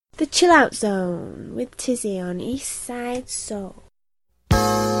The Chillout Zone with Tizzy on Eastside Soul.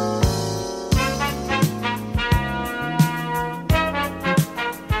 I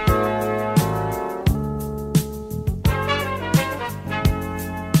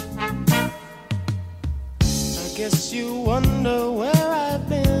guess you wonder where I've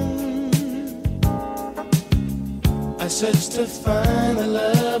been. I searched to find the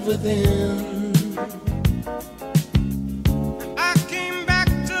love within.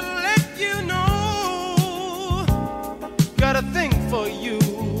 For you,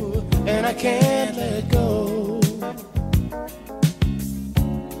 and I can't let go.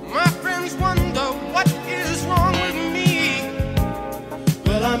 My friends wonder what is wrong with me.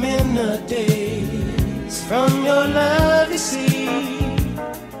 Well, I'm in a daze from your love, you see.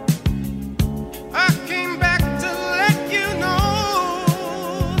 I came back to let you know.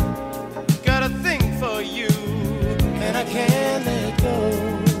 Got a thing for you, and I can't let go.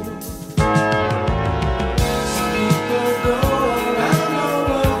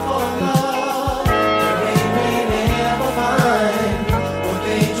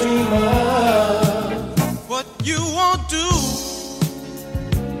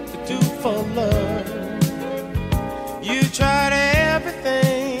 For love, you tried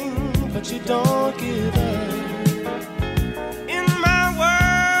everything, but you don't give up. In my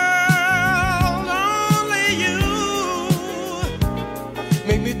world, only you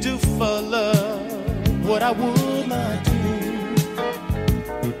make me do for love what I would not do.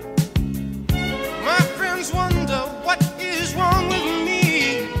 My friends wonder what is wrong with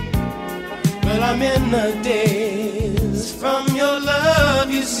me. Well, I'm in the daze from your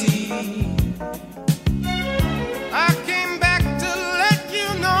love, you see. I came back to let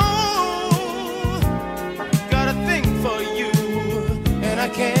you know. Got a thing for you, and I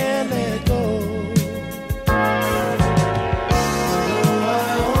can't let go. Oh, I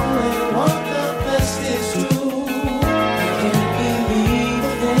only want the best, it's true. I can't believe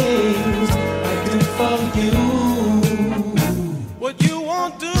the things I do for you. What you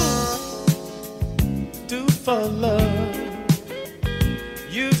won't do for love.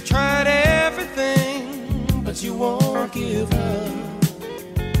 You've tried everything, but you won't give up.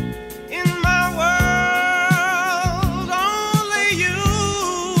 In my world, only you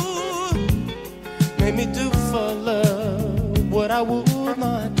made me do for love what I would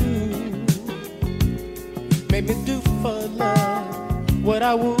not do. Made me do for love what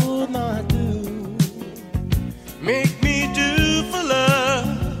I would not do. Make me do for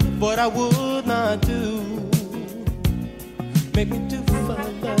love what I would not do. Make me do for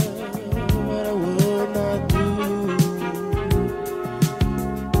love what I would not do.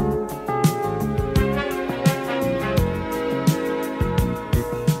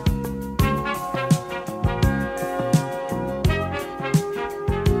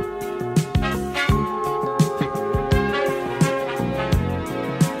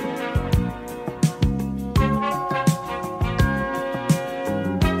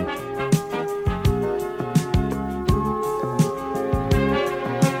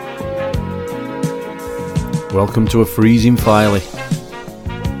 Welcome to a freezing Filey.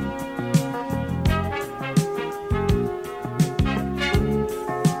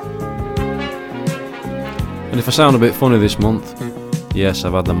 And if I sound a bit funny this month, yes,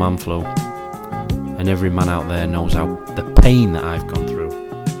 I've had the man flu. And every man out there knows how the pain that I've gone through.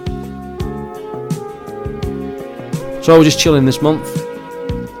 So I was just chilling this month,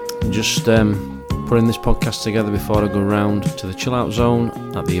 just putting this podcast together before I go round to the Chillout Zone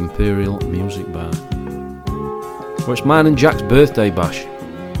at the Imperial Music Bar. Well, it's mine and Jack's birthday bash.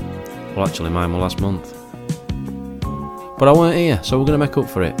 Well, actually mine was last month. But I weren't here, so we're going to make up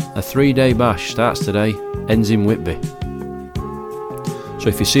for it. A 3-day bash starts today, ends in Whitby. So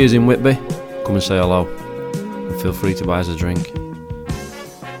if you see us in Whitby, come and say hello. And feel free to buy us a drink.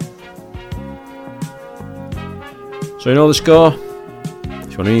 So you know the score?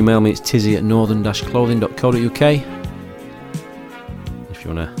 If you want to email me, it's tizzy@northern-clothing.co.uk. If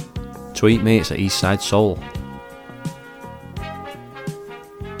you want to tweet me, it's at Eastside Soul.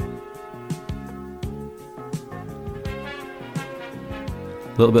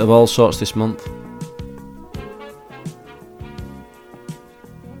 A little bit of all sorts this month.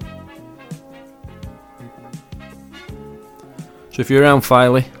 So if you're around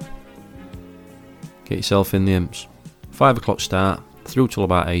Filey, get yourself in the imps. 5 o'clock start, through till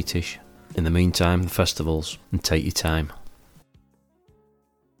about 8ish. In the meantime, the festivals, and take your time.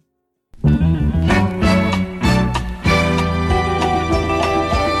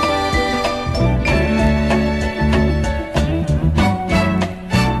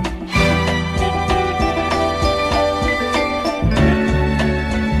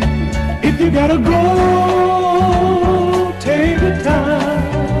 you gotta go, take your time.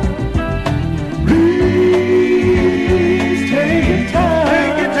 Please take your time.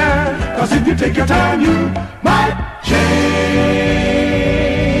 Take your time. 'Cause if you take your time, you might change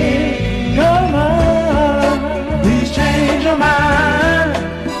your mind. Please change your mind.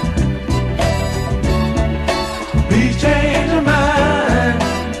 Please change your mind.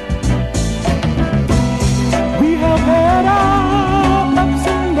 We have had our ups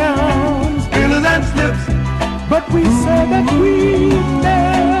and downs, feelings and slips, but we said that we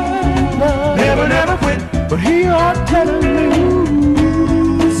never quit. But here are telling me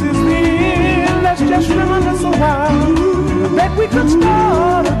this is the end. Let's just reminisce a while that we could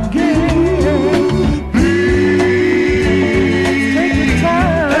start again. Please take your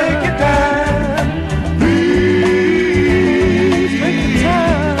time. Take your time. Please take your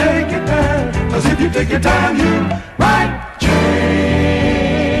time. Take your time. 'Cause if you take your time, you might change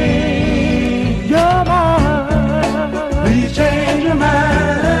your mind. Please change your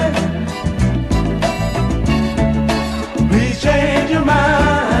mind. Please change your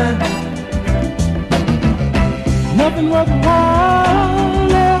mind. Nothing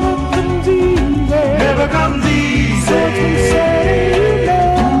worthwhile ever comes easy. Never comes easy. So it's been said, you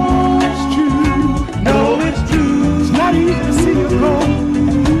know it's true. Know it's true. It's not easy to see you go.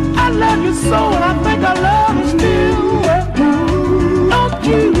 I love you so, and I think I love you still. Don't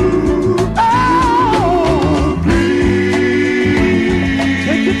you? Oh, please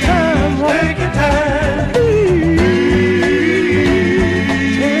take your time. Take your time. Please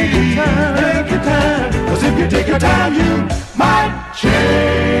take your time. Take your time. 'Cause if you take your time, you might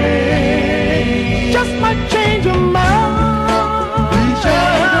change. Just might change your mind. Please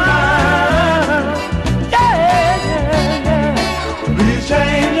change your mind. Yeah, yeah, yeah. Please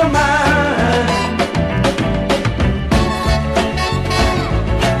change your mind.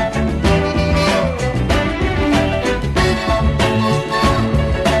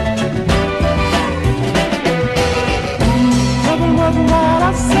 Nothing worthwhile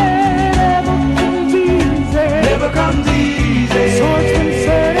I said ever comes easy. Never comes easy. So it's been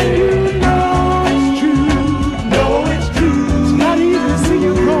said, and you know it's true. Know it's true. It's not easy to see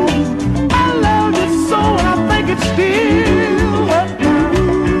you go. I love you so, and I think it's still worth it.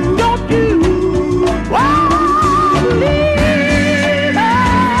 Don't you? Wow, please,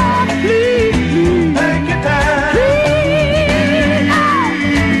 please, take your time. Please,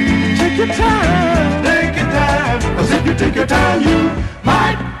 take your time. Take your time. 'Cause if you take your time, you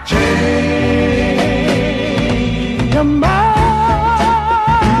might change your mind.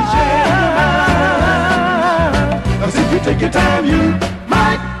 Please change your mind. 'Cause if you take your time, you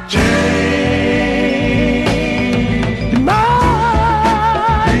might change your mind.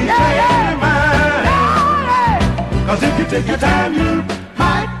 Please change your mind. 'Cause if you take your time, you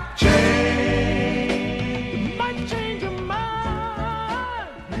might change. You might change your mind.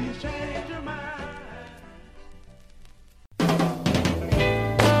 Please change your mind.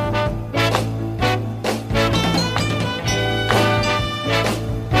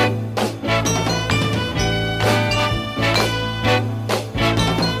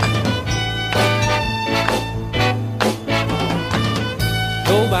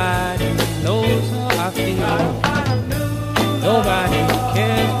 Nobody knows how I feel. Nobody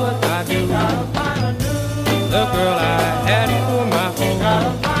cares what I do. The girl I had for my home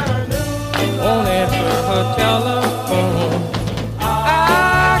won't answer her telephone. I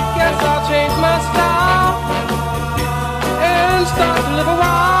guess I'll change my style and start to live a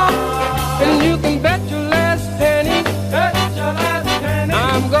while. And you can bet your last penny,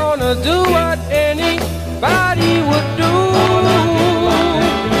 I'm gonna do what anybody would do.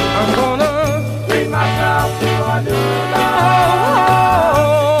 I'm gonna treat myself to a new love.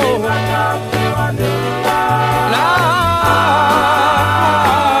 Treat myself to a new love. Now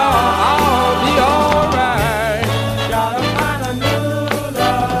I'll be alright. Gotta find a new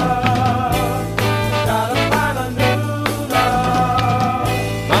love. Gotta find a new love.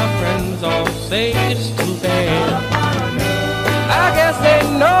 My friends all say it's too bad. I guess they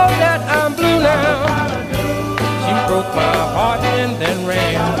know that I'm blue now. She broke my heart and then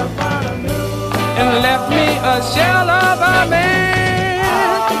ran and left me a shell of a man.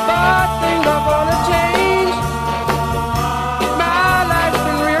 But things are gonna change. My life's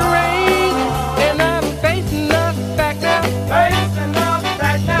been rearranged, and I'm facing the fact now. Facing the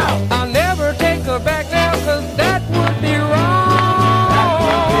fact now. I'll never take her back now, 'cause that would be wrong.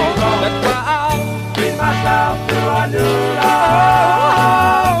 That's why I'll treat myself to a new love.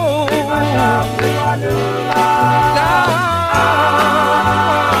 Treat myself to a new love. Now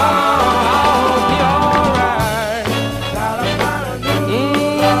I'll be alright. Gotta find a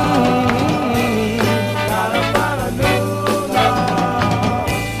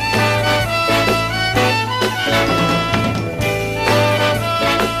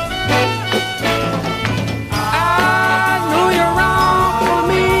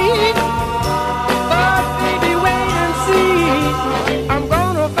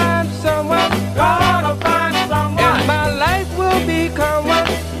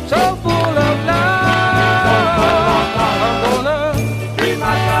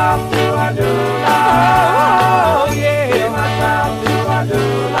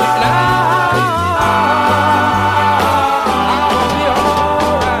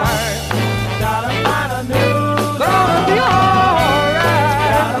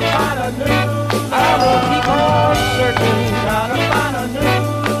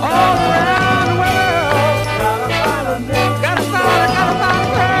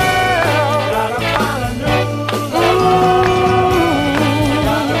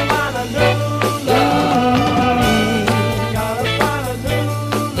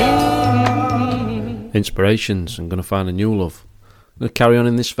inspirations and going to find a new love. I'm going to carry on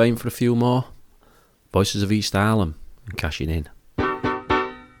in this vein for a few more. Voices of East Harlem and Cashing In.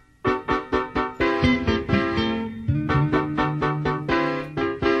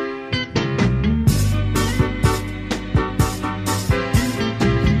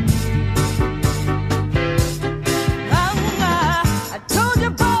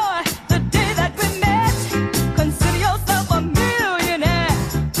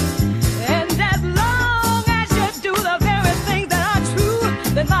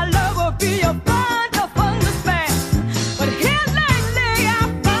 Then my love will be a bond of understand. But here's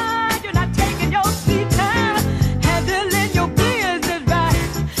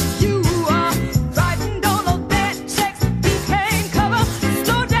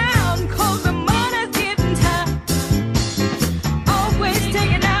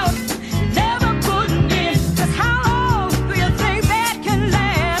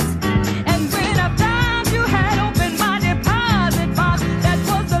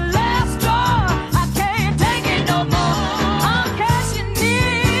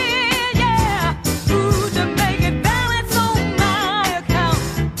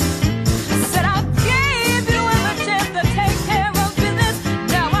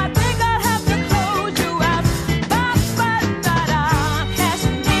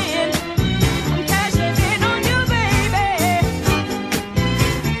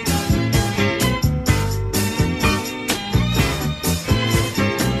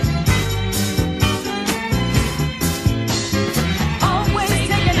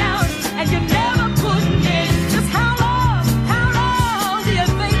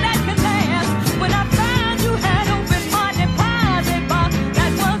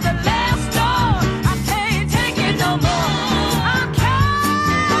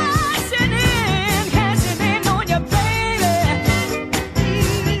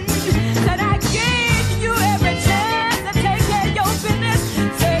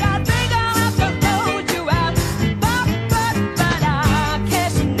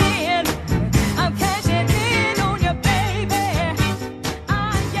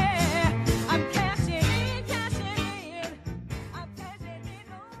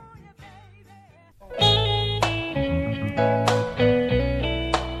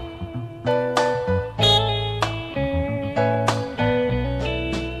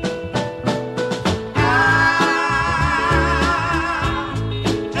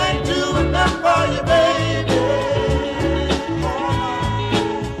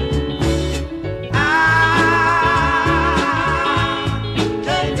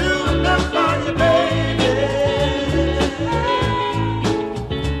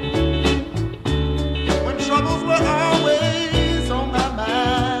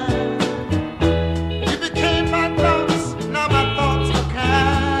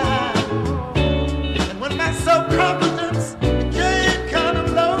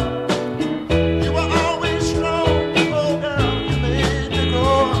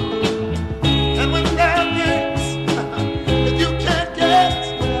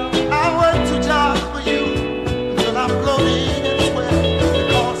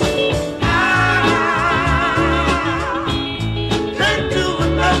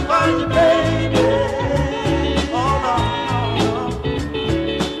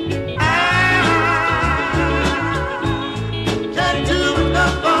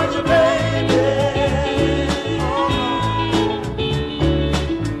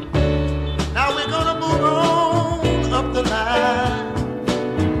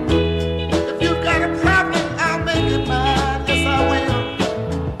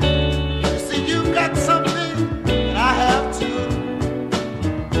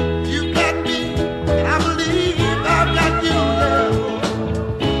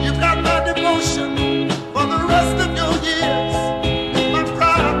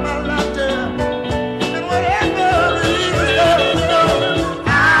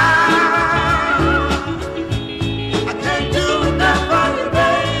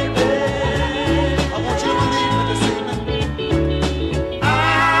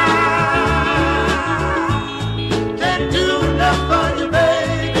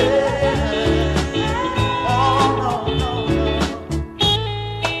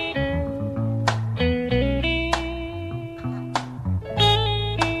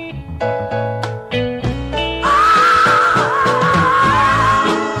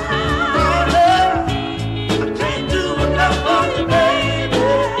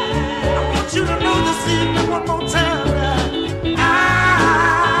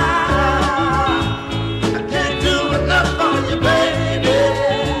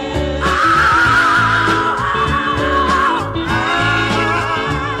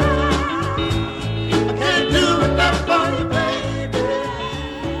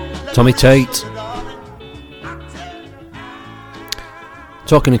Tommy Tate.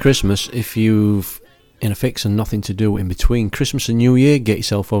 Talking of Christmas, if you've in a fix and nothing to do in between Christmas and New Year, get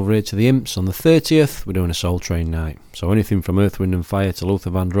yourself over here to the Imps on the 30th. We're doing a Soul Train night. So anything from Earth, Wind and Fire to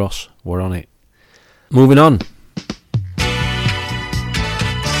Luther Vandross, we're on it. Moving on.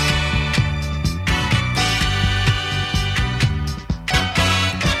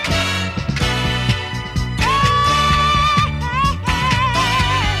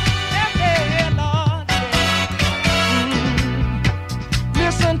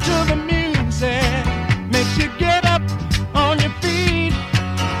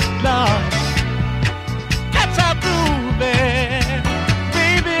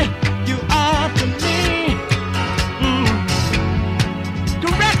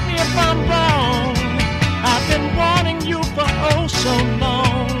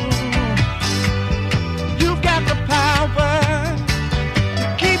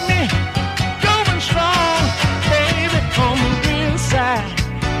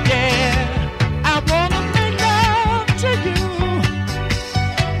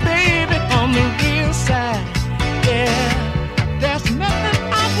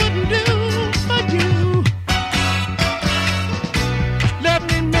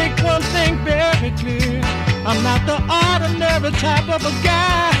 Type of a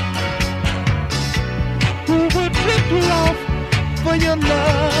guy who would flip you off for your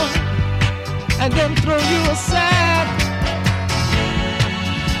love and then throw you aside.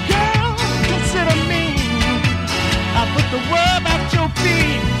 Girl, consider me. I put the world at your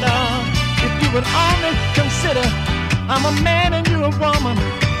feet, Lord. If you would only consider I'm a man and you're a woman.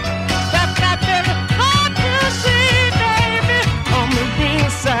 That's not very hard to see, baby. On the real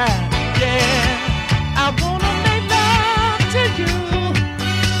side, yeah. I wanna make love to you,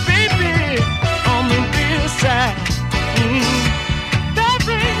 baby, on the real side. There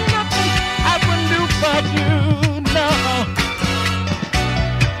ain't nothing I wouldn't do for you, no.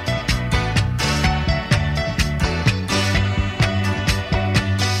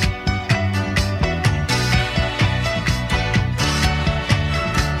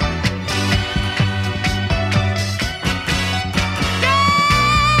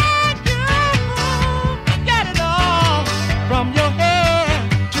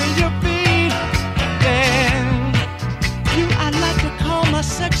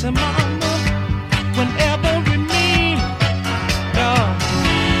 Sexy mama, whenever we meet,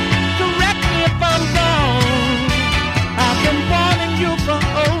 correct me if I'm wrong. I've been wanting you for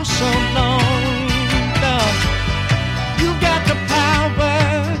oh so long. You got the power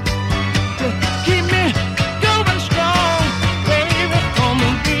to keep me going strong, baby, on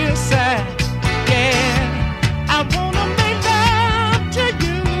the real side. Yeah, I wanna make love to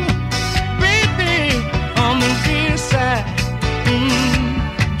you, baby, on the real side.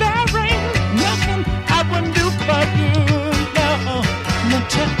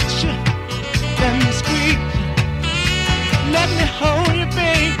 Touch you, let me squeeze you, let me hold you,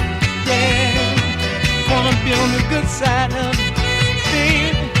 baby, yeah. Wanna be on the good side of it,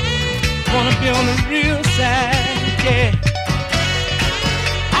 baby. Wanna be on the real side, yeah.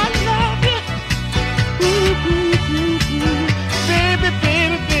 I love you, ooh, ooh, ooh, ooh. Baby,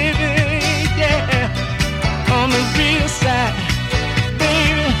 baby, baby, yeah. On the real side,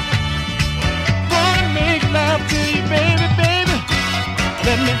 baby. Wanna make love to you, baby, baby.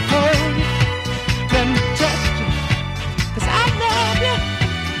 Let me hold you, let me touch you, 'cause I love you,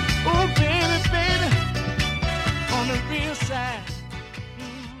 oh baby, baby, on the real side.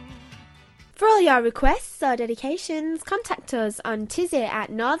 For all your requests or dedications, contact us on Tizzy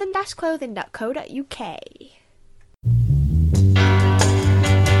at northern-clothing.co.uk.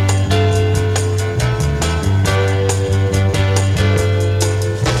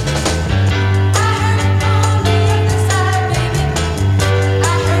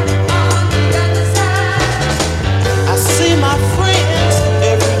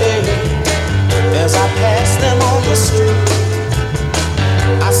 As I pass them on the street,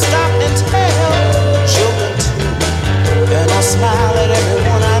 I stop and tell the children too, and I smile at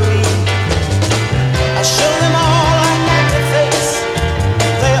everyone I meet. I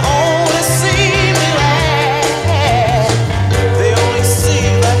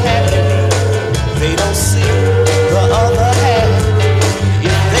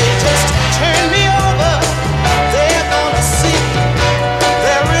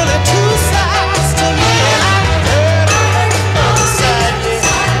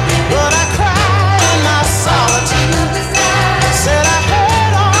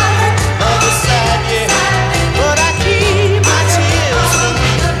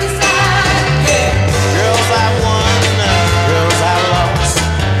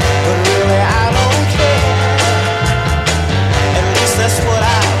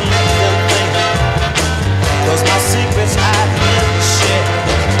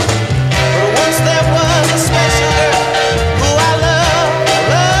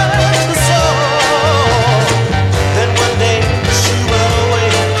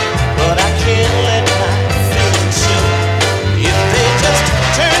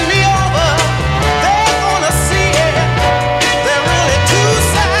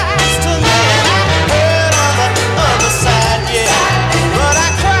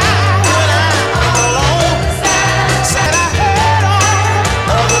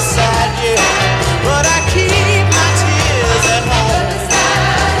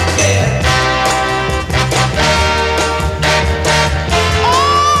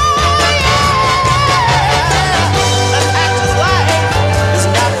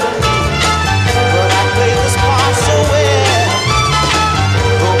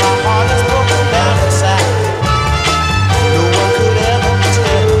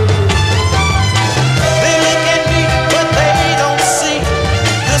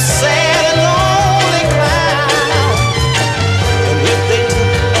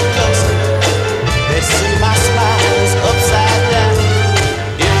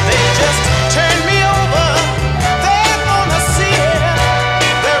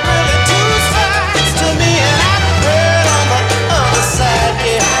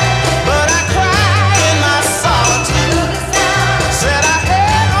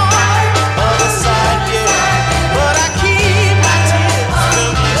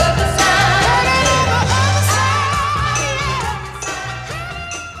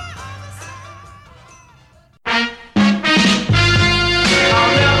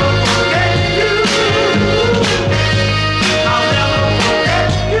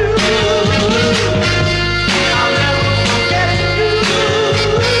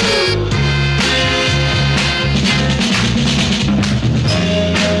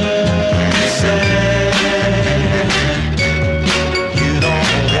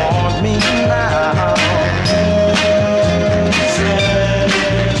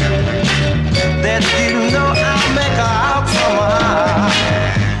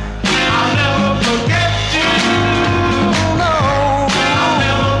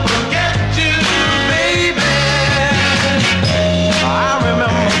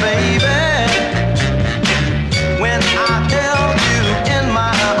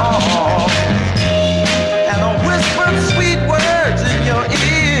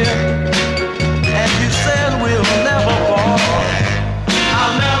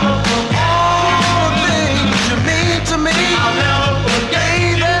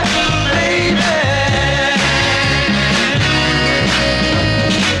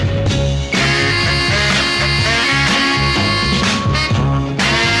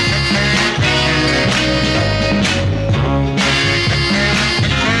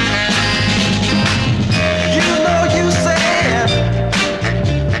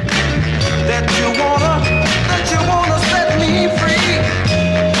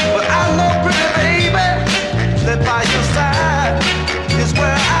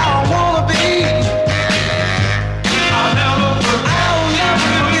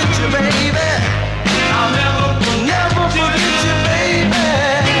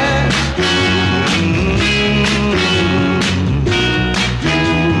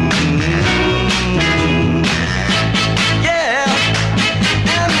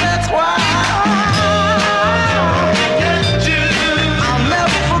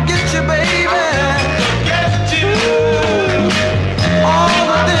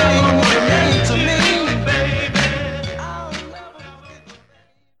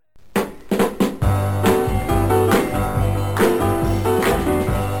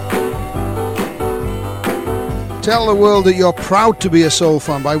Tell the world that you're proud to be a soul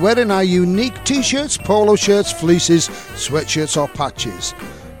fan by wearing our unique t-shirts, polo shirts, fleeces, sweatshirts or patches.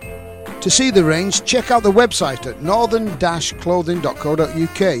 To see the range, check out the website at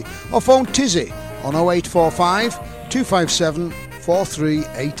northern-clothing.co.uk or phone Tizzy on 0845 257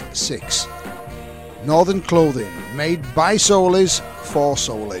 4386. Northern Clothing, made by Soulies for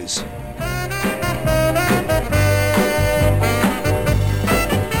Soulies.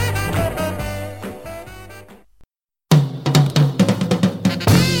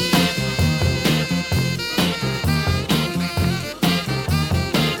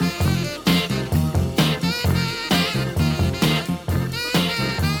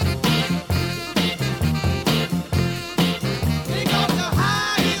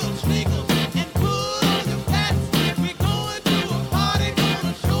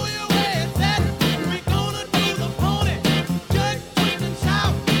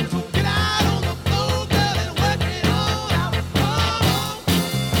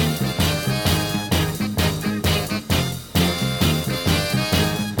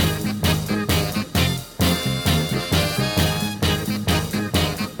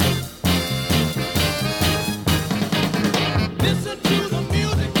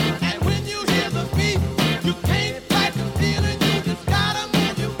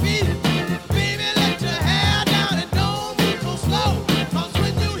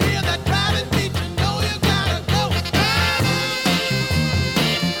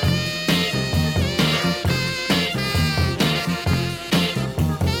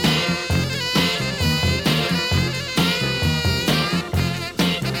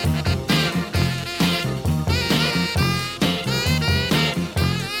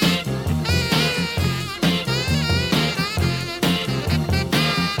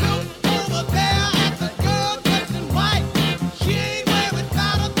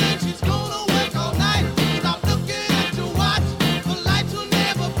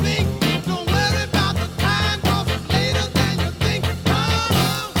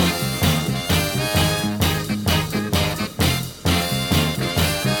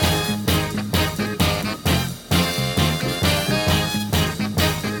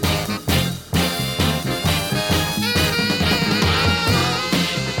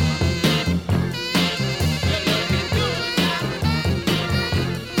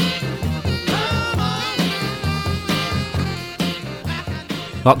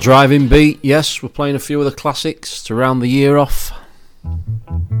 That driving beat, yes, we're playing a few of the classics to round the year off.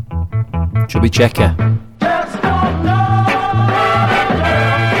 Chubby Checker. Just don't know,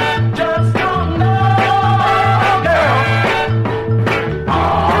 just don't know, girl.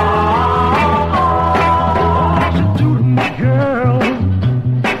 What you do to me, girl?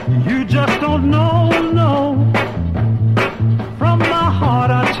 You just don't know, no. From my heart,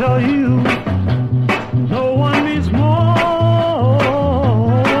 I tell you, no one means more.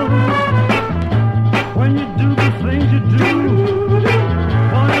 When you do the things you do,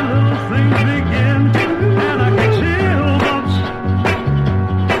 funny little things begin, and I get chill bumps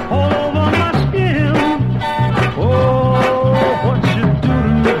all over my skin. Oh, what you do to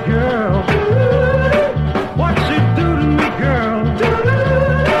me, girl? What you do to me, girl?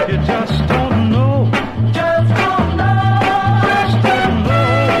 You just don't know. Just don't know. Just don't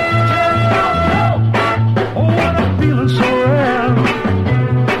know. Just don't know. Oh, what a feeling so rare.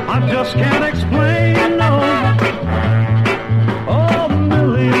 I just can't explain, no. Oh, a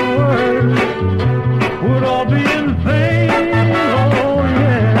million words would all be in vain, oh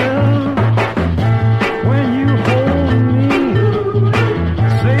yeah. When you hold me,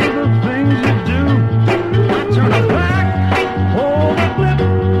 say the things you do, I turn back, hold the flip,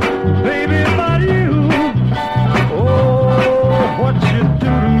 baby, about you. Oh, what you do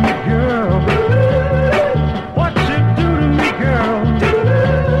to me, girl? What you do to me, girl?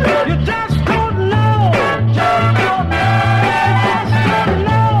 You just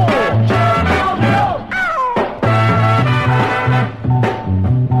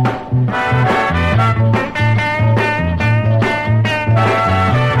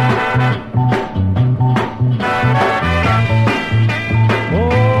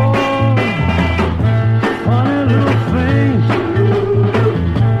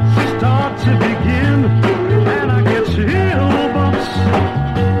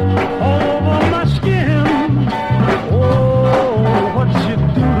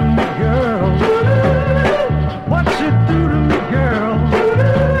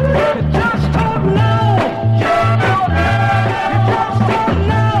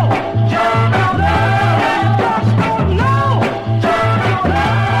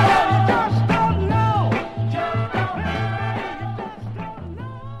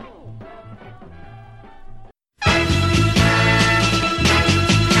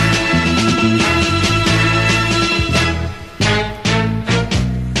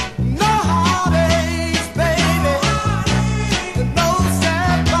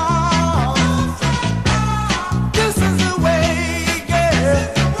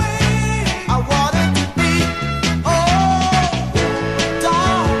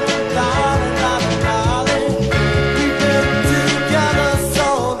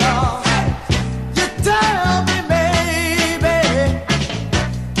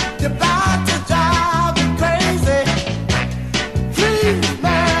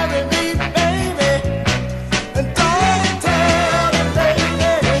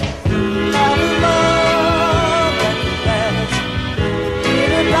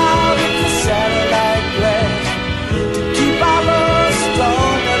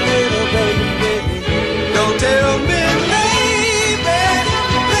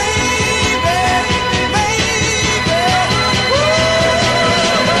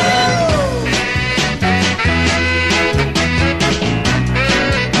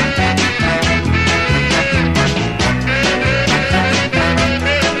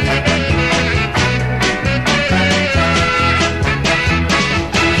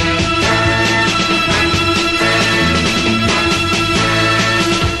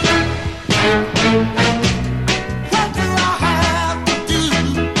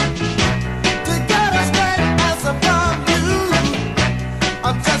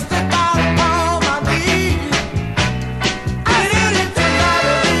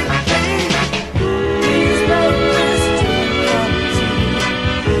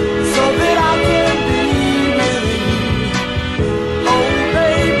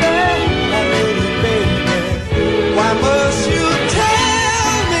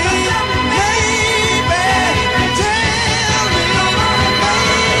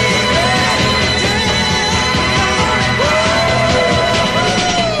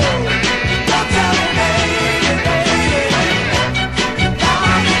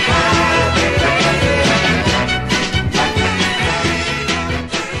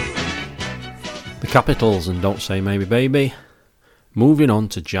Capitals and Don't Say Maybe Baby. Moving on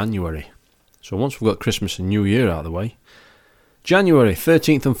to January. So once we've got Christmas and New Year out of the way, January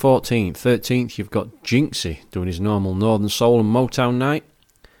 13th and 14th. 13th you've got Jinxie doing his normal Northern Soul and Motown night,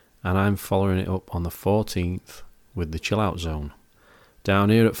 and I'm following it up on the 14th with the Chillout Zone down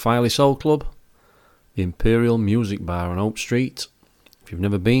here at Filey Soul Club, the Imperial Music Bar on Oak Street. If you've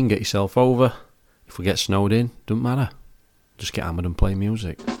never been, get yourself over. If we get snowed in, doesn't matter, just get hammered and play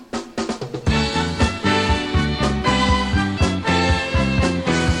music.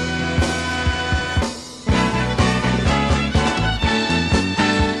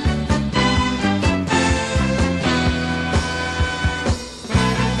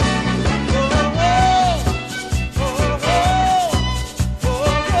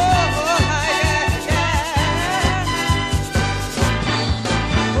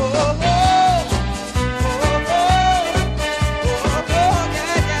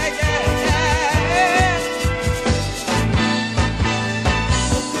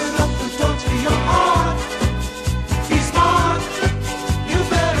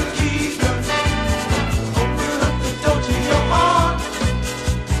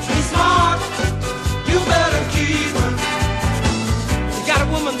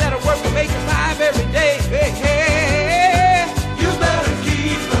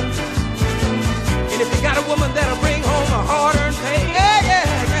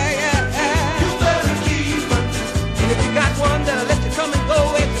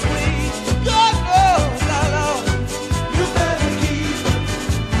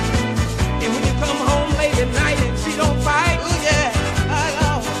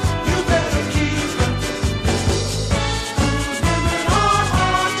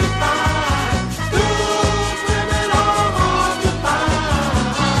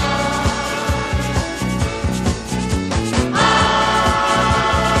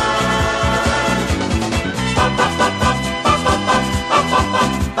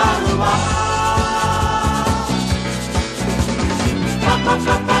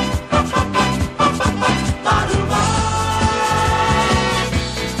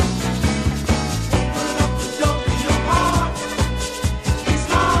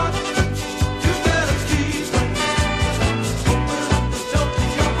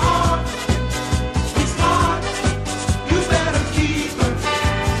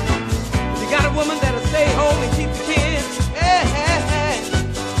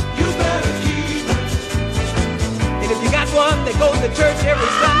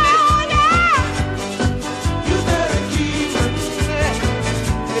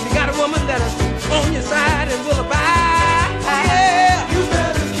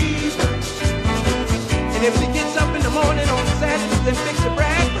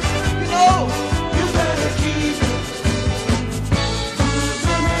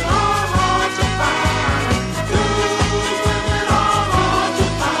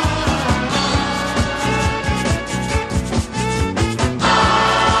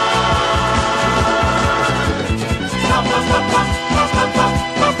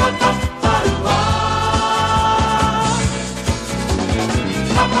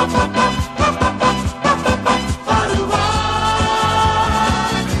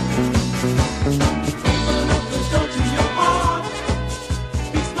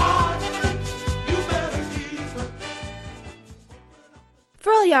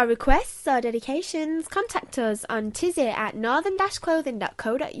 Your requests or dedications, contact us on Tizzy at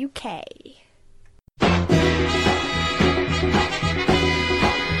northern-clothing.co.uk.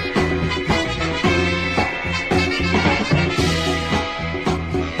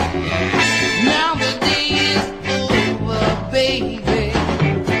 Now the day is over, baby,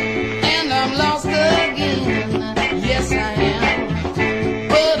 and I'm lost again. Yes, I am,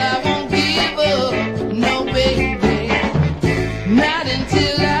 but I won't give up, no, baby, not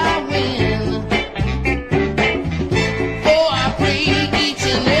until I win. Oh, I pray each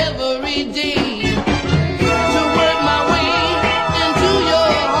and every day to work my way into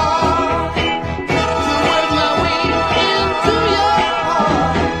your heart, to work my way into your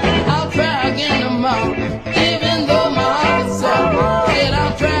heart.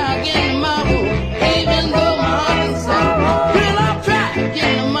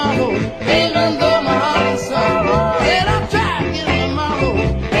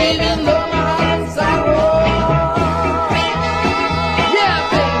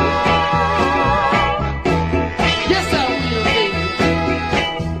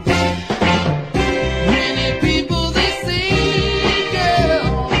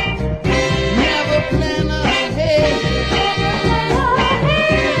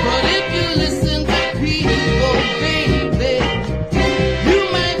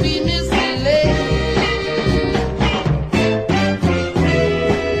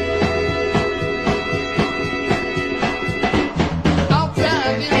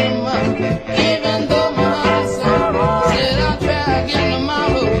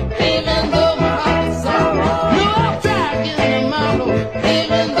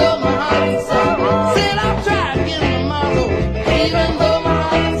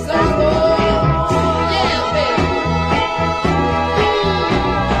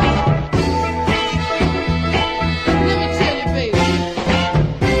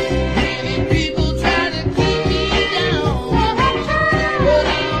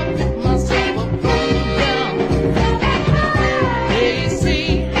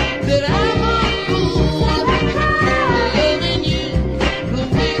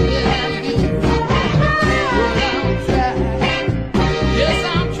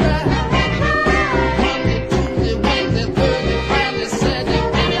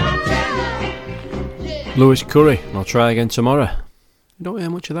 Lewis Curry, and I'll try again tomorrow. You don't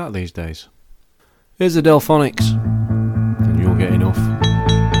hear much of that these days. Here's the Delphonics, and you'll get enough.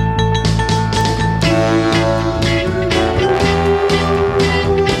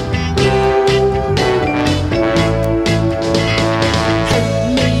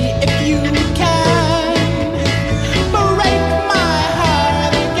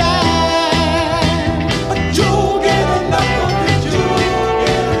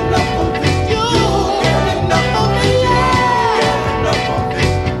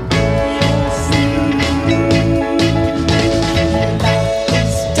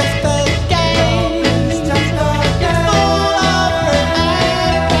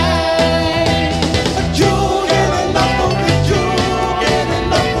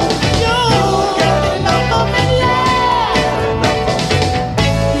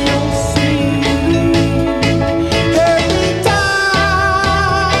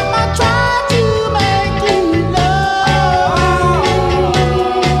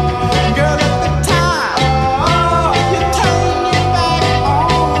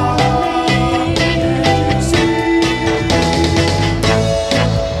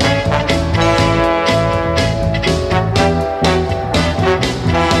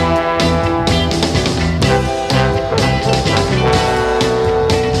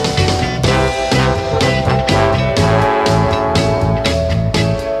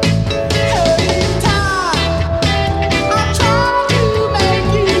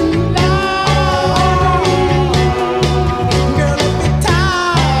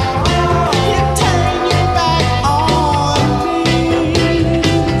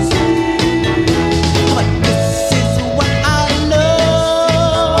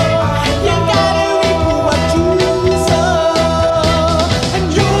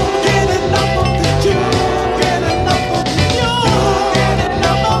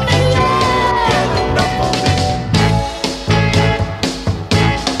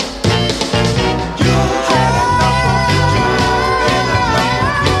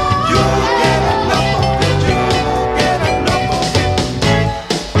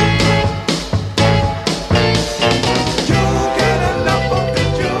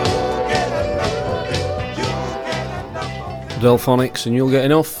 Delphonics, and you'll get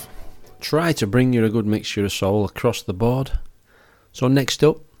enough. Try to bring you a good mixture of soul across the board. So next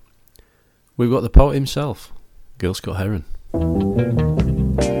up, we've got the poet himself, Gil Scott Heron.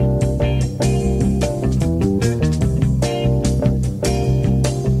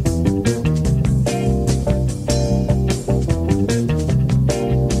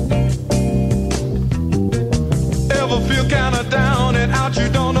 Ever feel kinda down and out, you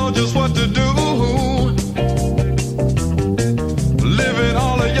don't know just what to do? Living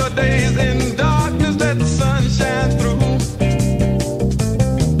all of your days in darkness, let the sun shine through.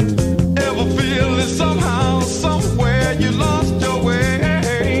 Ever feel that somehow, somewhere you lost your way?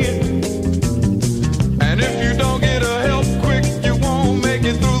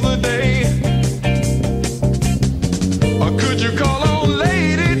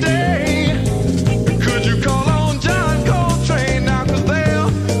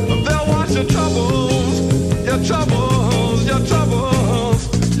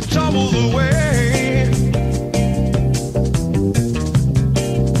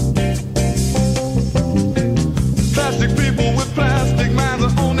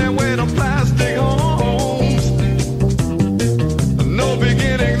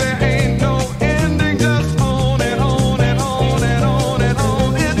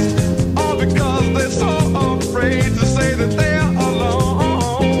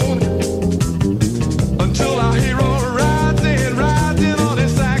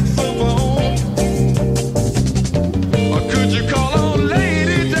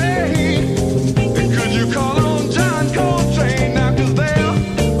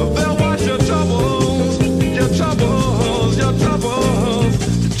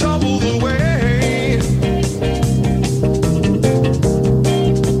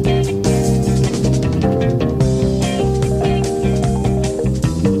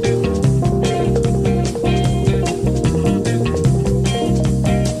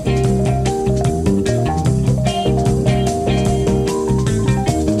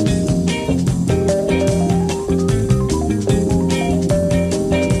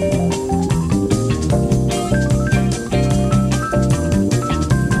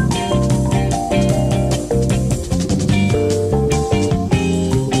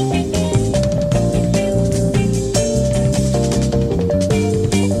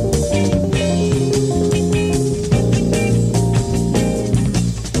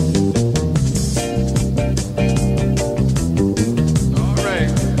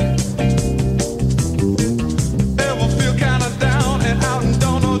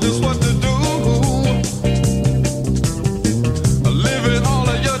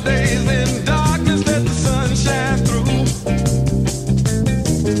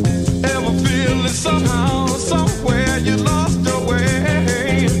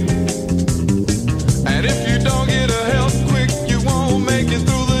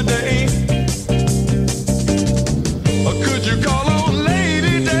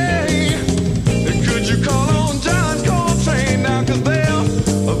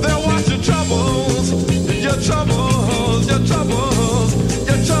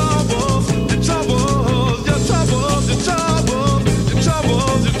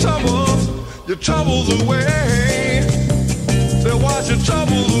 troubles away. They'll wash your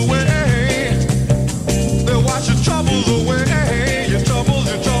troubles away. They'll wash your troubles away. Your troubles,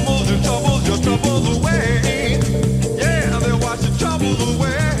 your troubles, your troubles, your troubles away. Yeah, they'll wash your troubles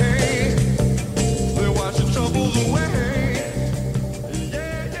away. They'll wash your troubles away.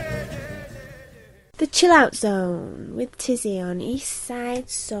 The Chill Out Zone with Tizzy on Eastside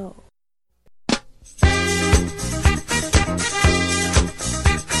Soul.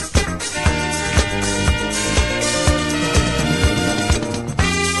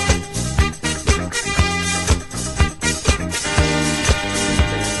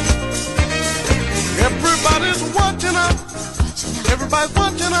 Everybody's watching up. Everybody's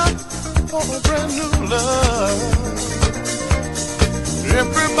watching up for a brand new love.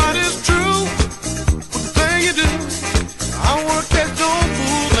 Everybody's true. You do. I wanna catch your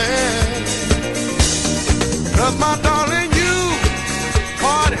fooling. 'Cause my darling, you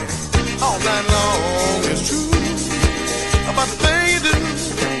party all night long. It's true about the thing you do,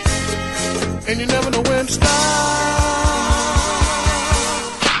 and you never know when to stop.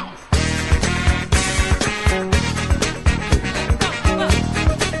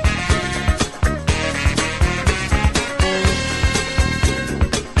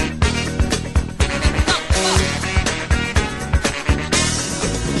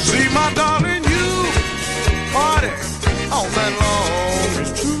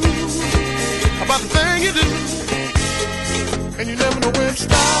 And you never know when to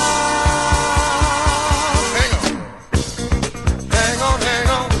stop. Hang on. Hang on, hang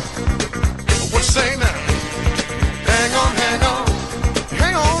on. What you say now? Hang on, hang on.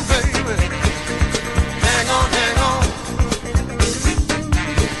 Hang on, baby. Hang on, hang on.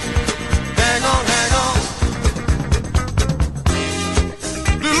 Hang on, hang on.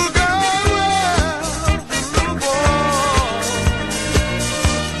 Little girl, little boy.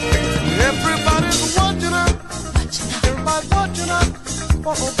 Everybody's watching up. Everybody's watching up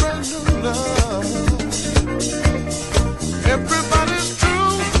for a brand new love. Everybody's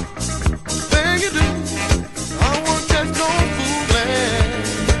true. Thing you do, I won't catch no fooling.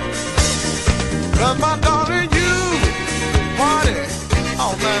 'Cause my darling, you party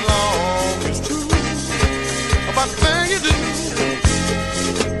all night long. It's true about the thing you do,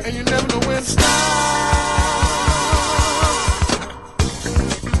 and you never know when to stop.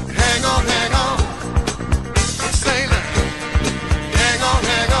 Hang on, hang on. Say that. Hang on,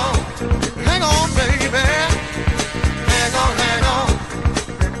 hang on. Hang on, baby. Hang on, hang on.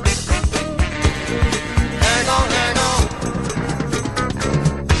 Hang on, hang on.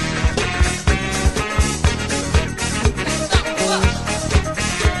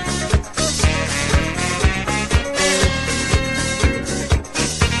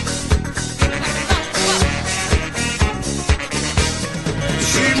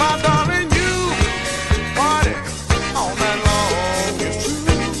 See, my darling, you party all night long. It's true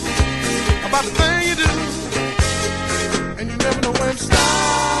about the thing you do, and you never know when to stop.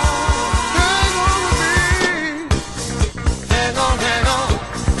 Hang on with me. Hang on, hang on.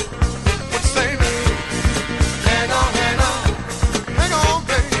 What you say now? Hang on, hang on. Hang on,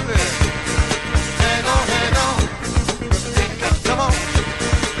 baby. Hang on, hang on. Come on.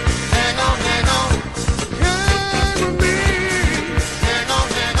 Hang on, hang on. Hang with me. Hang on,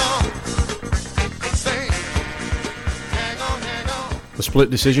 hang on. What you say? Hang on, hang on. The Split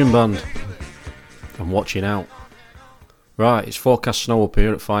Decision Band. I'm watching out. Right, it's forecast snow up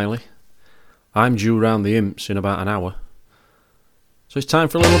here at Filey. I'm due round the Imps in about an hour. So it's time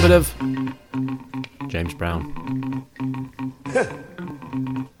for a little bit of James Brown.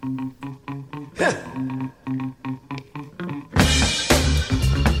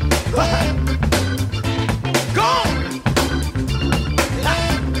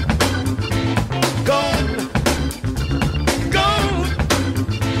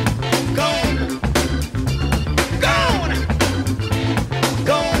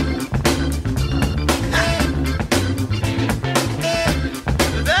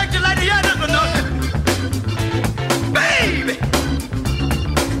 Baby,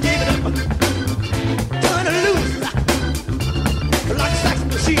 give it up.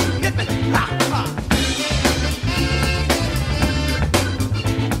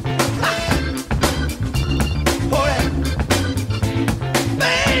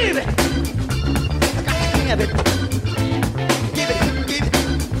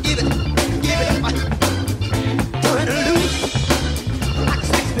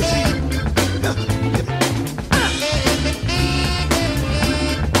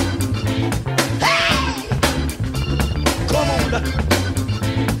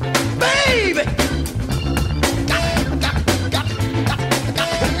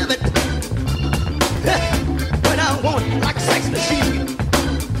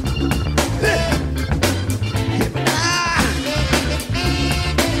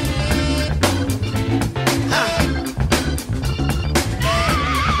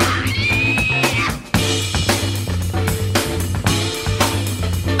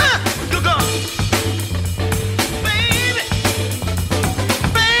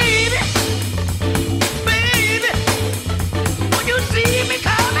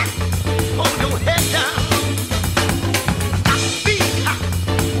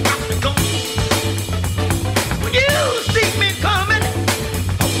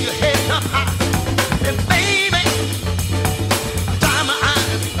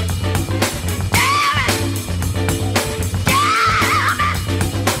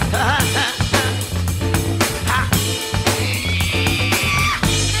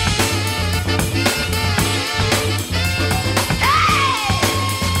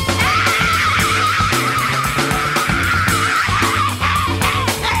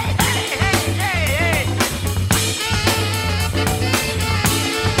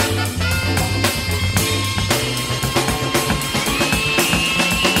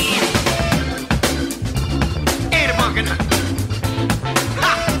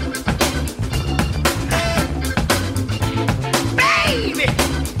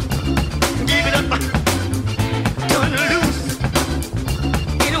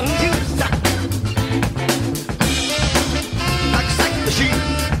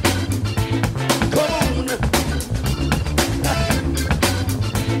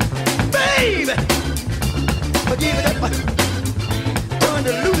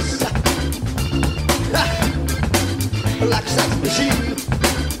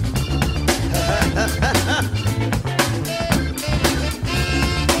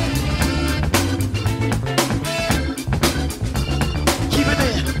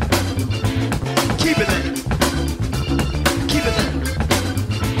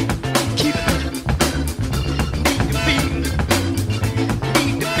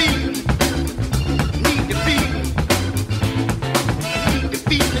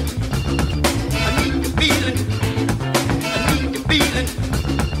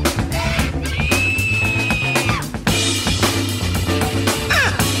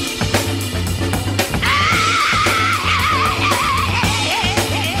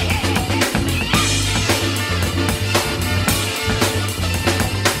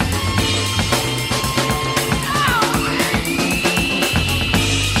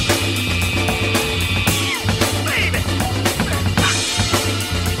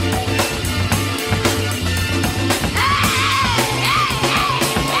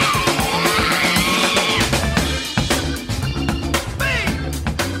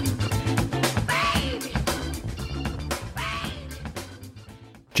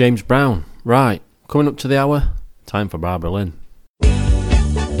 James Brown. Right, coming up to the hour, time for Barbara Lynn.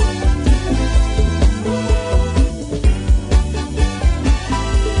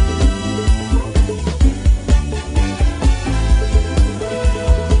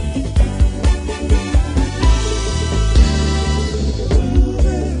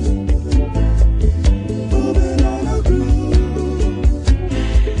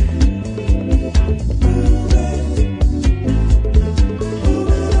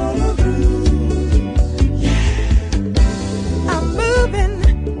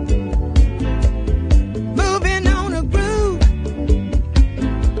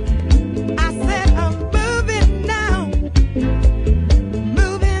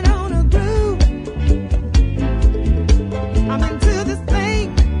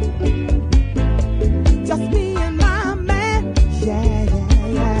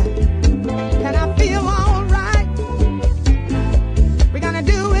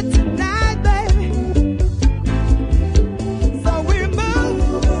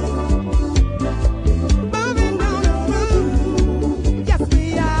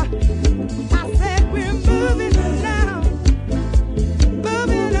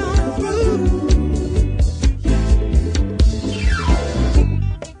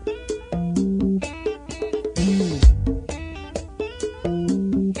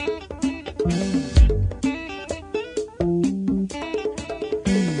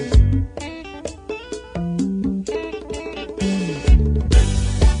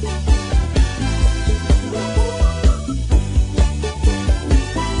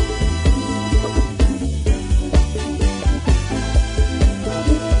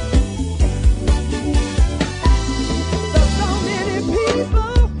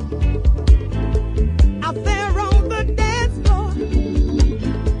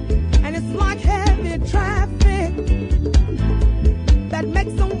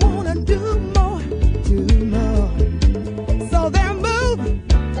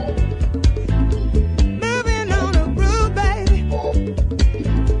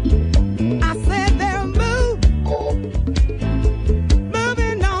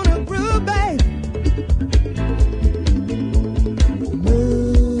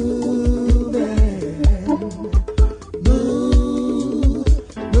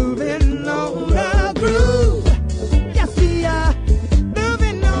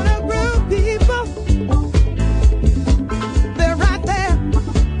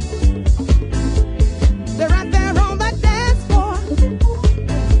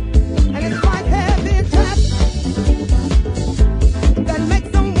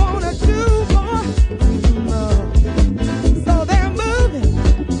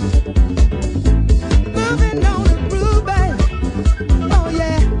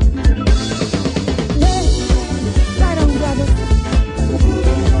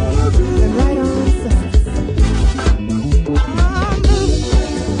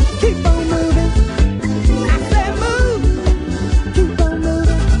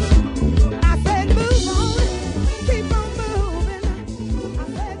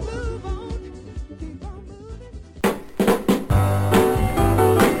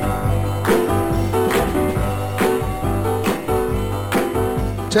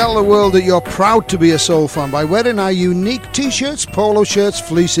 Tell the world that you're proud to be a soul fan by wearing our unique t-shirts, polo shirts,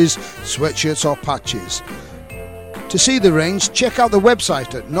 fleeces, sweatshirts or patches. To see the range, check out the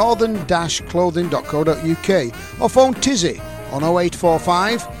website at northern-clothing.co.uk or phone Tizzy on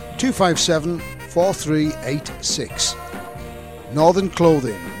 0845 257 4386. Northern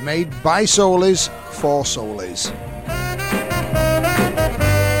Clothing, made by soulies for soulies.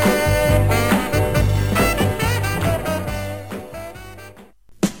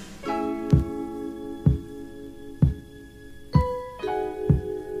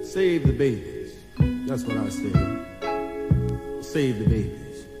 Save the babies. That's what I said. Save the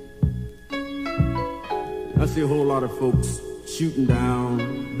babies. I see a whole lot of folks shooting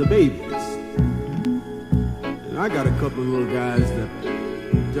down the babies. And I got a couple of little guys that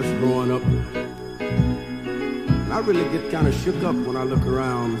just growing up. And I really get kind of shook up when I look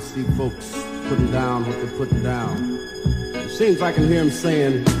around and see folks putting down what they're putting down. It seems I can hear them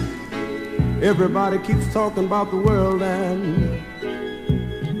saying, everybody keeps talking about the world and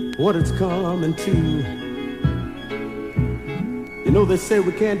what it's coming to. You know, they say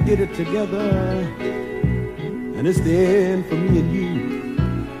we can't get it together, and it's the end for me and you.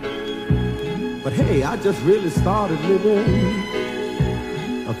 But hey, I just really started living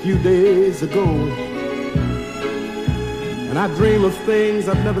a few days ago, and I dream of things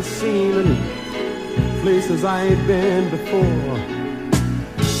I've never seen and places I ain't been before.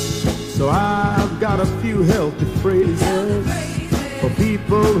 So I've got a few healthy phrases for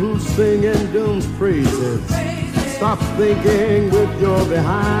people who sing in doom's praises. Stop thinking with your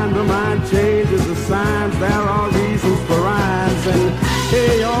behind. The mind changes the signs. There are reasons for rhymes. And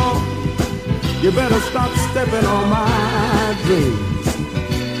hey, y'all, you better stop stepping on my dreams.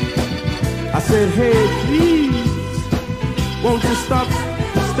 I said, hey, please, won't you stop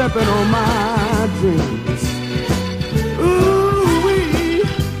stepping on my dreams? Ooh-wee,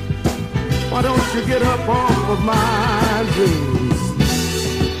 why don't you get up off of my dreams?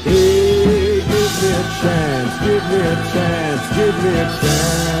 Hey, give me a chance, give me a chance, give me a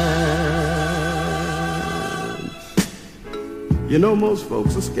chance. You know, most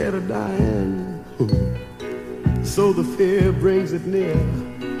folks are scared of dying, so the fear brings it near.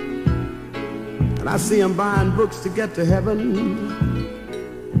 And I see them buying books to get to heaven,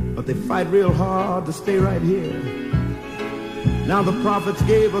 but they fight real hard to stay right here. Now the prophets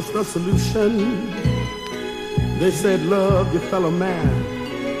gave us the solution. They said, love your fellow man.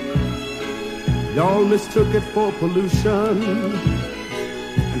 Y'all mistook it for pollution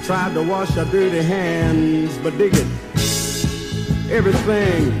and tried to wash your dirty hands. But dig it,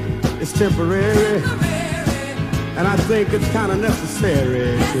 everything is temporary, and I think it's kind of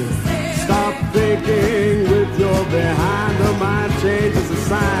necessary to stop thinking with your behind. The mind changes the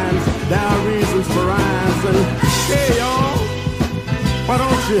signs. There are reasons for rhymes. And hey, y'all, why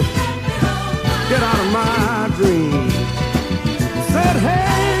don't you get out of my dreams? Said,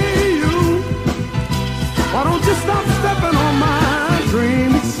 hey, you, why don't you stop stepping on my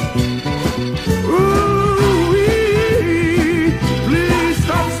dreams? Ooh-wee, please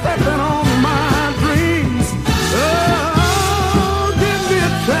stop stepping on my dreams. Oh, give me a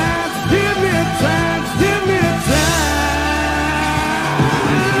chance, give me a chance, give me a chance.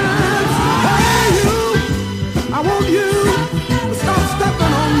 Hey, you, I want you to stop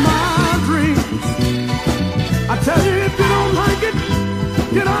stepping on my dreams. I tell you, if you don't like it,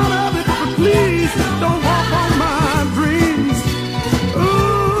 get out of it, but please don't walk on my dreams.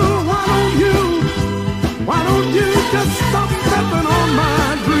 Ooh, why don't you just stop stepping on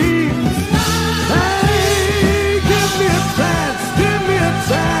my dreams? Hey, give me a chance, give me a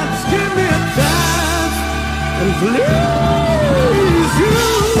chance, give me a chance, and please you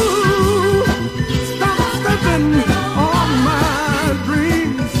stop stepping on my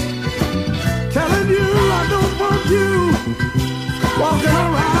dreams. Telling you I don't want you walking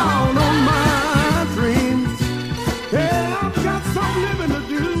around on my dreams. Hey, I've got some living to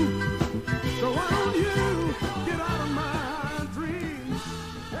do, so why don't you get out of my dreams?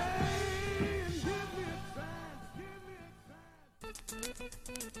 Hey, and give me a chance, give me a chance.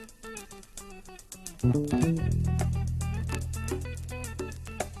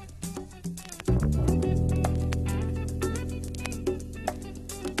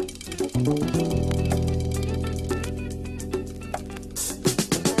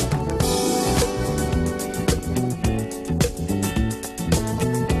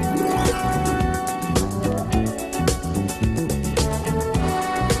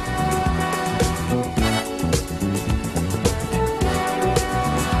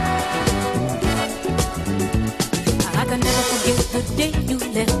 I can never forget the day you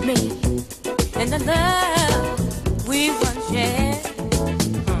left me and the love we once shared.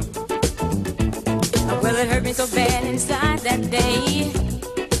 Well, it hurt me so bad inside that day.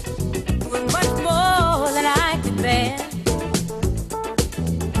 It was much more than I could bear.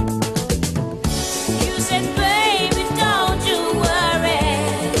 You said, baby, don't you worry,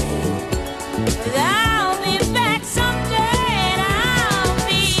 I'll be back someday, and I'll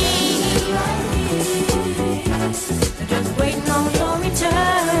be just waiting on your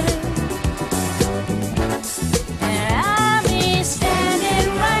return. And I'll be standing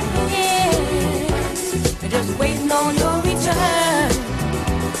right here, just waiting on your return.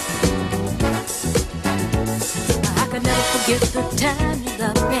 I could never forget the time you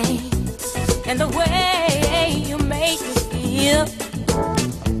loved me and the way you made me feel.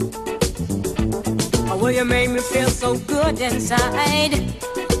 Oh, well, you made me feel so good inside.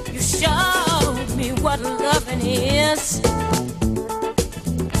 You showed me what loving is.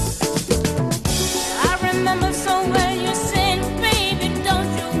 I remember so well you said, baby, don't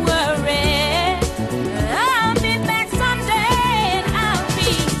you worry, I'll be back someday, and I'll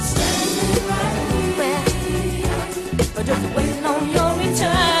be standing right here, just waiting on your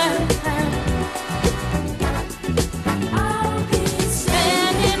return. I'll be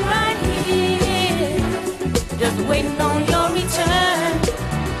standing right here, just waiting on your return.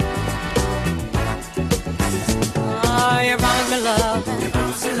 Oh, you're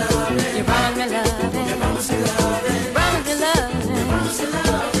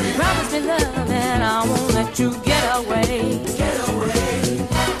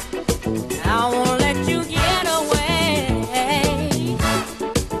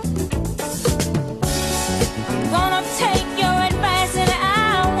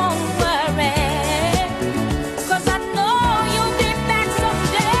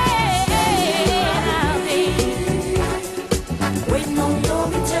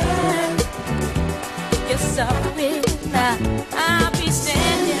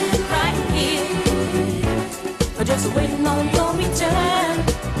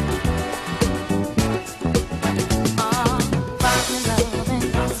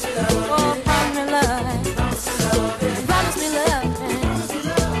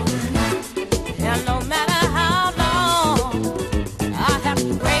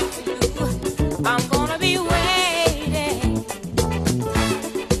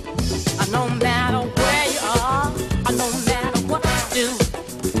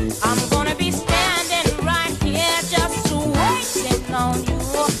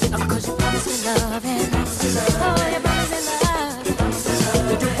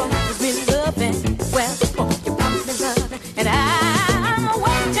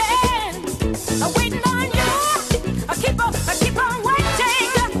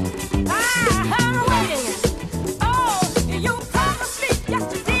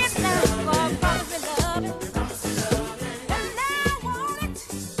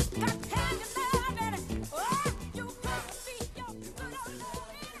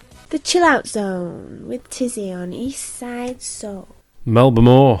Chillout Zone with Tizzy on Eastside Soul. Melba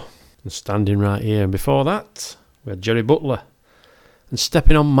Moore and Standing Right Here. And before that, we had Jerry Butler and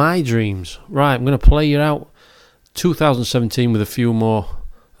Stepping on My Dreams. Right, I'm going to play you out 2017 with a few more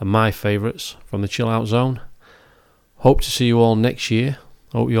of my favourites from the Chillout Zone. Hope to see you all next year.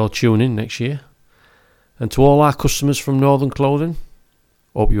 Hope you all tune in next year. And to all our customers from Northern Clothing,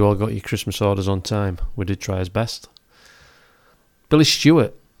 hope you all got your Christmas orders on time. We did try as best. Billy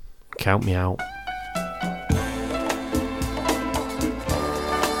Stewart, Count Me Out.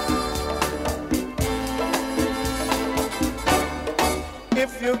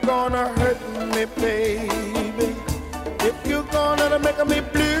 If you're gonna hurt me, baby, if you're gonna make me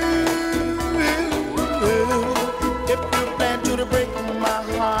blue, if you plan to break my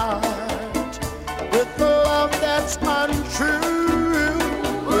heart with the love that's untrue,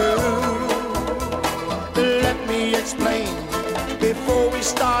 let me explain before we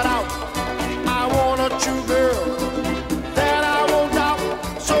start out. I want a true girl that I won't doubt.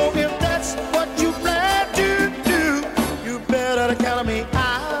 So if that's what you plan to do, you better count me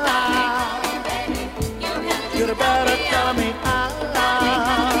out. You better count me out.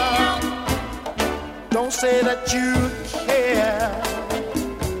 Don't say that you care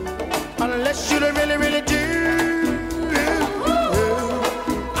unless you really, really do.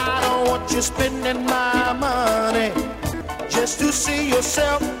 I don't want you spending my money just to see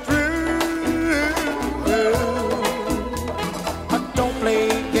yourself through. Don't play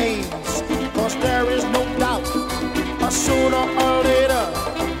games, cause there is no doubt, sooner or later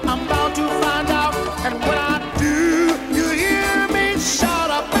I'm bound to find out. And when I do, you hear me shout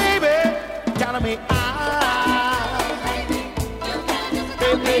out, baby, count me out.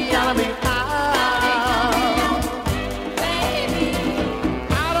 Baby, count me out.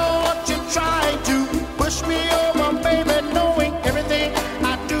 I don't want you trying to push me over, baby, knowing everything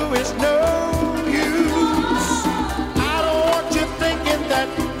I do is no use. I don't want you thinking that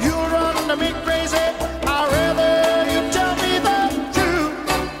you run me crazy. I'd rather you tell me the truth.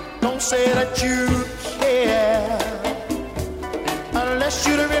 Don't say that you care unless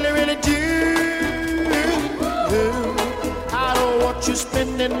you really, really do. I don't want you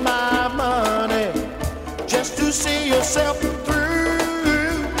spending my money just to see yourself through.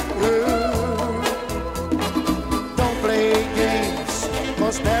 Don't play games,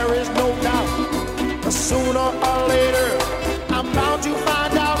 cause there is no doubt, sooner or later I'm bound to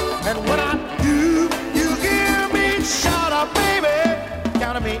find out. And when I do, you hear me shout out, baby,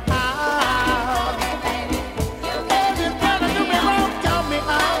 count me out. If you gotta do me wrong, count me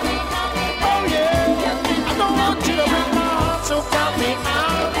out. Oh yeah, I don't want you to break my heart, so count me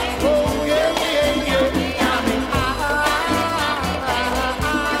out. Oh yeah, yeah, yeah, count me out.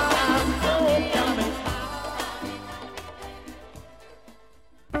 Oh, count me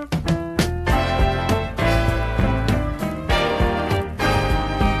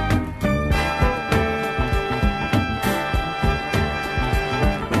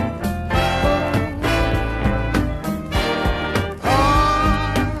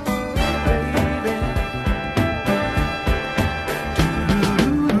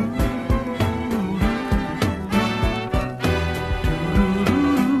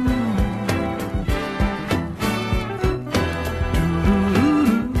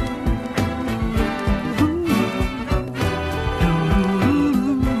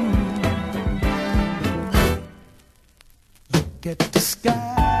at the sky,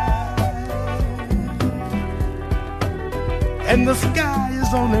 and the sky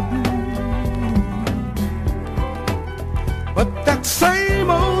is only blue, but that same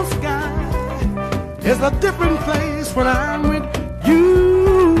old sky is a different place when I'm with you.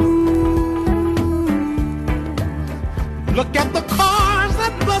 Look at the cars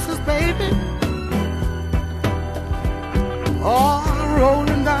and buses, baby, all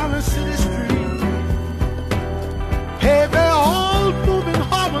rolling down the city street. Hey, they're all moving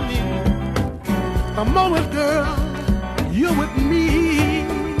harmony. The moment, girl, you're with me.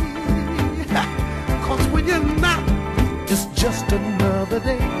 Cause when you're not, it's just another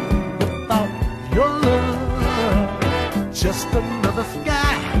day without your love. Just another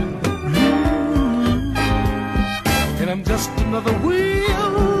sky blue. And I'm just another wheel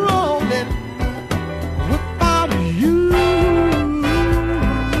rolling without you.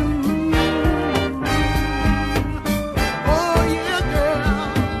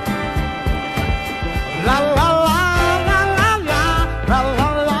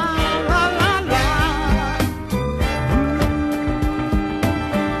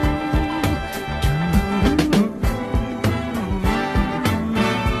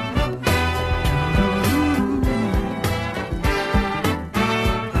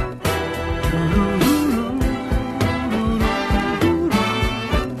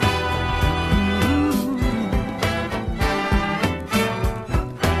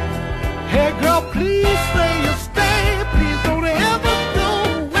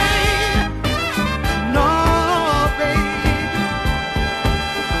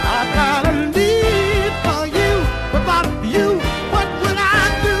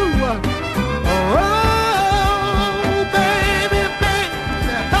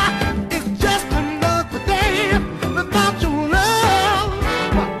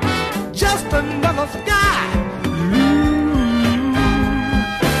 another sky.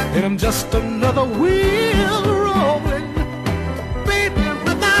 And I'm just another wheel rolling, baby,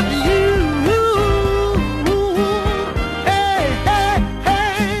 without you. Hey, hey,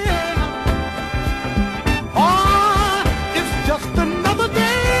 hey. Oh, it's just another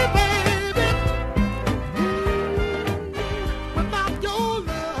day, baby, without your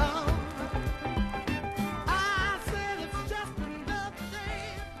love. I said it's just another day,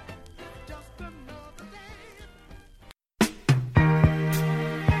 just another day.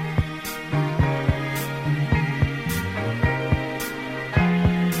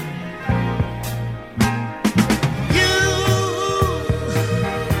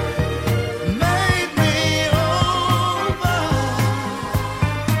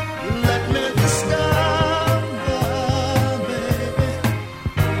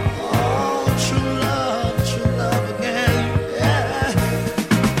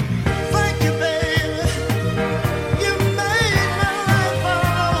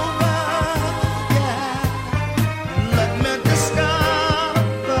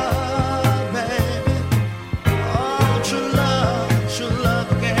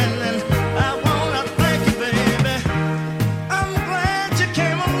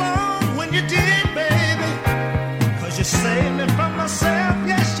 You saved me from myself,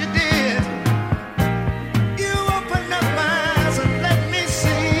 yes you did. You opened up my eyes and let me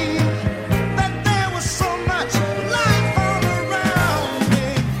see that there was so much life all around me.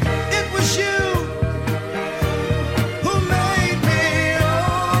 It was you who made me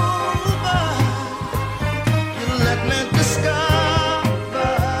over. You let me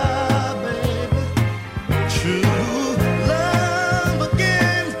discover, baby, true love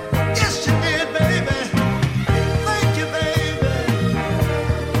again. Yes you did, baby.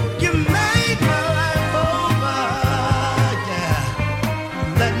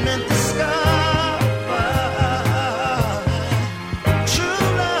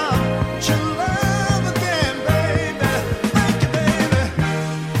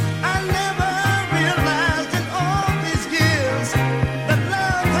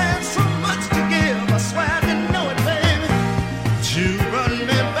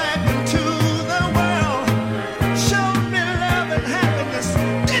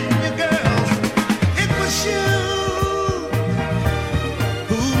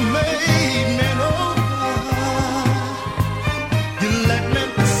 Who made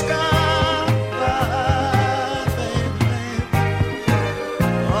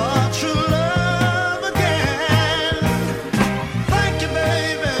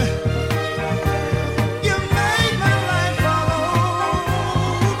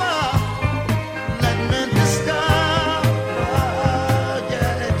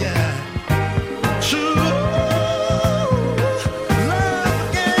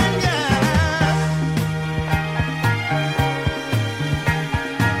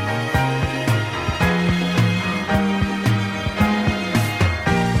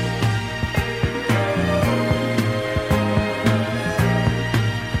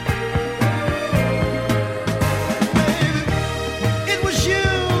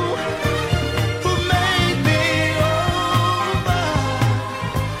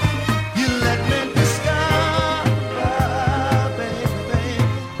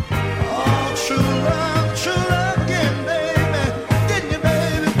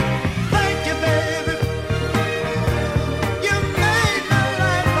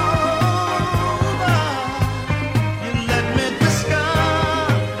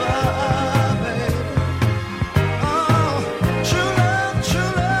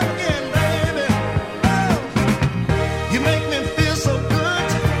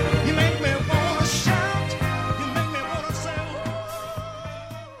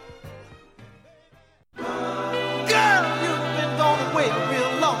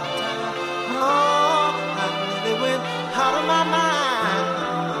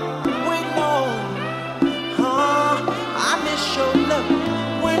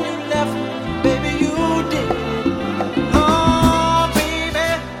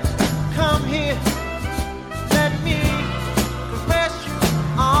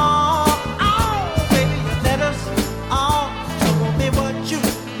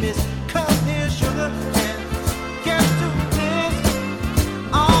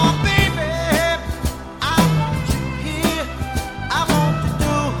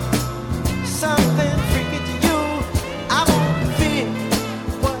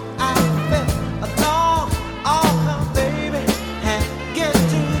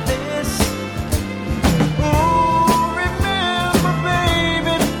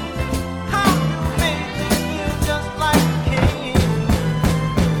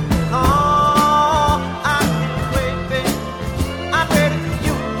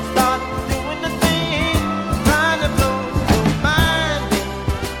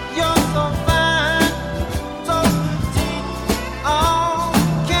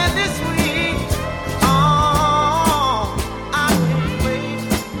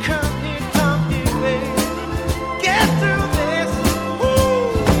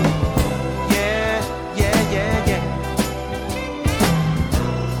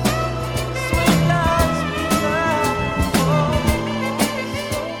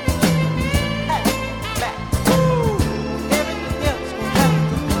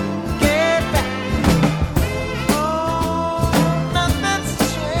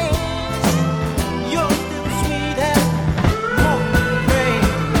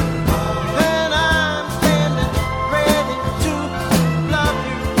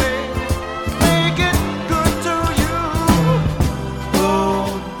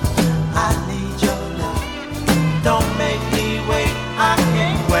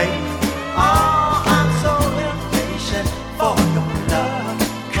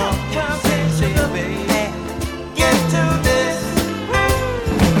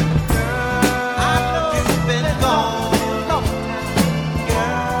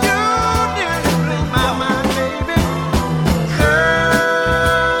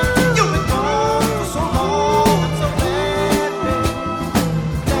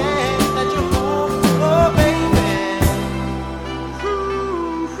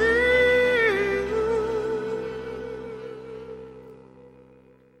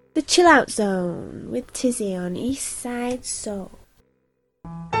Chillout Zone with Tizzy on Eastside Soul.